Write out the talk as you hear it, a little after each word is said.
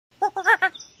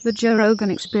The Joe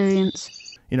Rogan Experience.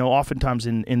 You know, oftentimes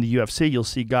in the UFC, you'll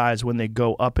see guys when they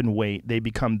go up in weight, they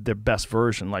become their best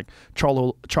version. Like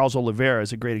Charles Oliveira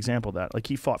is a great example of that. Like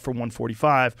he fought for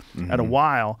 145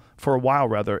 for a while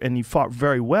rather, and he fought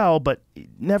very well, but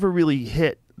never really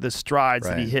hit the strides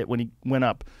that he hit when he went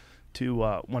up to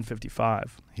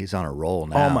 155. He's on a roll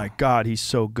now. Oh my God, he's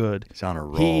so good. He's on a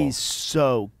roll. He's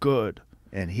so good.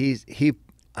 And you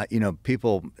know,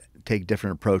 people take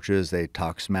different approaches. They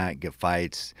talk smack, get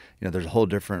fights. You know, there's a whole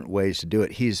different ways to do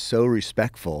it. He's so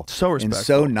respectful. And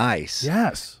so nice.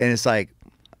 Yes. And it's like,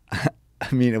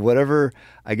 I mean, whatever,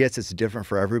 I guess it's different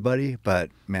for everybody, but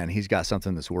man, he's got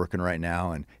something that's working right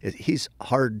now, and he's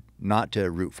hard not to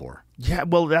root for. Yeah,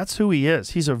 well, that's who he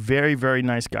is. He's a very, very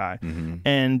nice guy.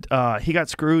 And he got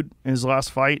screwed in his last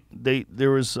fight.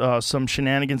 There was some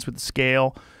shenanigans with the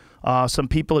scale. Some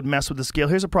people had messed with the scale.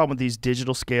 Here's a problem with these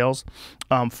digital scales.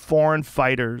 Foreign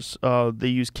fighters, they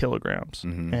use kilograms.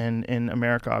 And in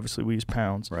America, obviously, we use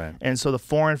pounds. Right. And so the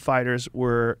foreign fighters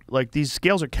were, like, these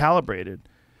scales are calibrated.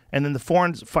 And then the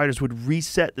foreign fighters would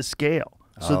reset the scale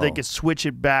so they could switch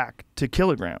it back to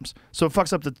kilograms. So it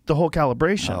fucks up the whole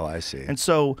calibration. Oh, I see. And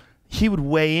so he would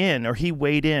weigh in, or he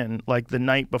weighed in like the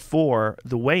night before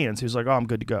the weigh-ins. He was like, oh, I'm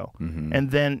good to go.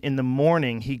 And then in the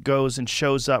morning, he goes and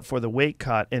shows up for the weight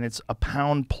cut, and it's a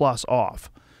pound plus off.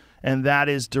 And that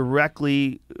is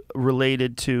directly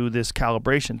related to this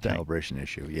calibration thing. Calibration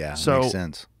issue, yeah, so makes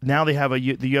sense. Now they have the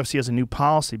UFC has a new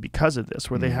policy because of this,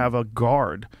 where they have a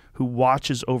guard who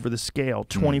watches over the scale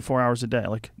 24 hours a day.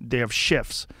 Like, they have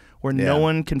shifts where no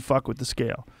one can fuck with the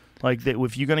scale. Like,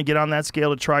 if you're going to get on that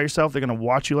scale to try yourself, they're going to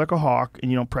watch you like a hawk,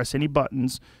 and you don't press any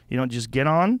buttons. You don't just get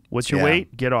on. What's your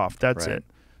weight? Get off. That's it.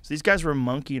 So these guys were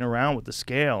monkeying around with the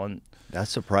scale, and that's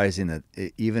surprising that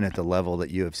even at the level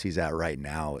that UFC's at right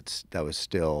now, that was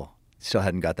still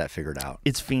hadn't got that figured out.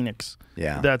 It's Phoenix.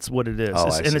 Yeah, that's what it is.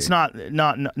 And it's not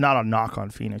a knock on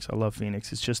Phoenix. I love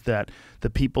Phoenix. It's just that the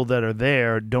people that are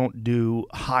there don't do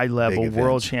high level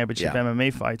world championship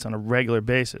MMA fights on a regular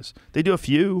basis. They do a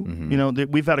few. You know,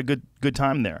 we've had a good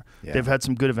time there. They've had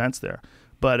some good events there,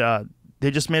 but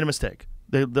they just made a mistake.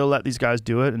 They'll let these guys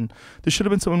do it, and there should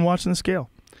have been someone watching the scale.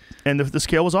 And the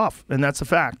scale was off, and that's a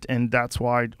fact. And that's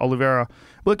why Oliveira,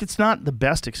 look, it's not the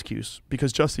best excuse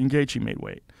because Justin Gaethje made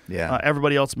weight. Yeah.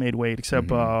 Everybody else made weight except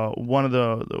one of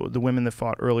the women that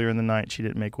fought earlier in the night. She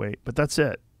didn't make weight, but that's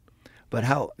it. But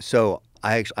how? So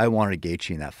I wanted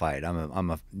Gaethje in that fight. I'm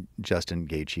a Justin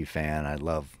Gaethje fan. I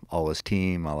love all his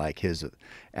team. I like his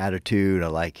attitude. I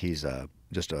like he's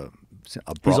just a he's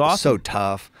awesome. So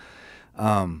tough.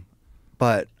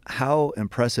 But how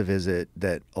impressive is it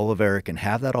that Oliveira can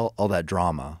have that all that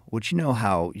drama, which you know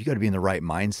how you got to be in the right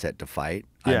mindset to fight,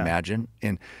 I imagine.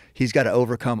 And he's got to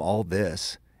overcome all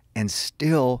this, and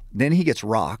still then he gets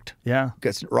rocked. Yeah.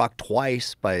 Gets rocked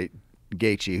twice by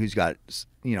Gaethje, who's got,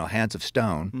 you know, hands of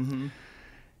stone.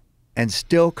 And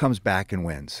still comes back and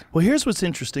wins. Well, here's what's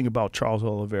interesting about Charles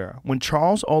Oliveira. When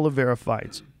Charles Oliveira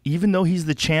fights, even though he's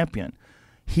the champion,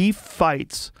 he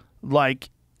fights like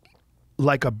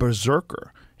a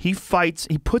berserker. He fights,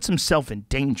 he puts himself in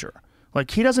danger.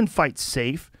 Like, he doesn't fight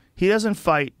safe. He doesn't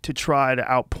fight to try to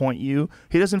outpoint you.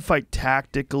 He doesn't fight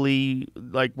tactically,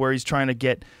 like where he's trying to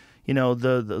get, you know,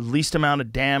 the least amount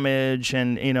of damage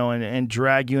and, you know, and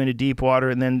drag you into deep water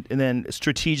and then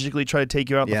strategically try to take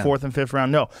you out in the fourth and fifth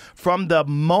round. No. From the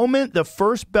moment the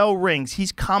first bell rings,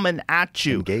 he's coming at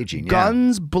you. Engaging,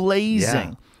 guns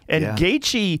blazing. And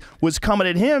Gaethje was coming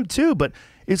at him too, but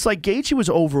it's like Gaethje was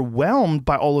overwhelmed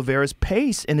by Oliveira's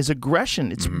pace and his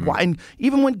aggression. It's why, and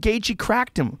even when Gaethje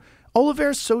cracked him,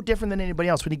 Oliveira's so different than anybody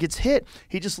else. When he gets hit,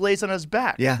 he just lays on his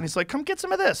back. Yeah. And he's like, come get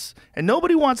some of this. And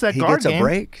nobody wants that guard game. He gets a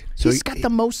break. So he's got the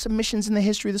most submissions in the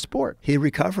history of the sport. He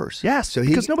recovers. Yes, so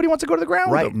because nobody wants to go to the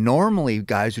ground with him. Normally,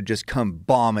 guys would just come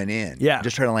bombing in. Yeah.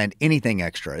 Just try to land anything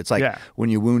extra. It's like when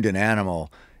you wound an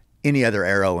animal, any other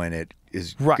arrow in it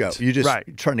is go. You're just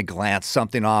trying to glance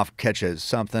something off, catch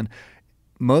something.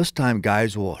 Most time,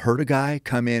 guys will hurt a guy,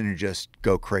 come in and just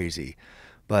go crazy.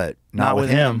 But not with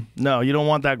him. No, you don't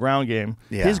want that ground game.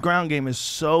 Yeah. His ground game is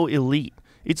so elite.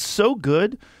 It's so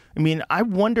good. I mean, I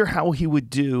wonder how he would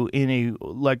do in a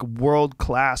like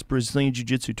world-class Brazilian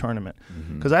Jiu-Jitsu tournament.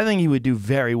 Because I think he would do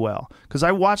very well. Because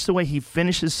I watched the way he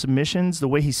finishes submissions, the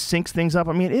way he syncs things up.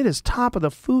 I mean, it is top of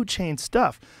the food chain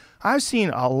stuff. I've seen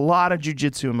a lot of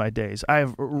jiu-jitsu in my days. I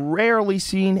have rarely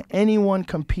seen anyone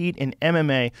compete in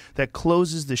MMA that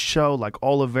closes the show like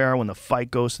Oliveira when the fight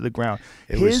goes to the ground.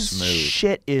 His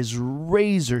shit is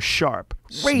razor sharp.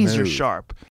 Razor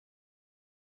sharp.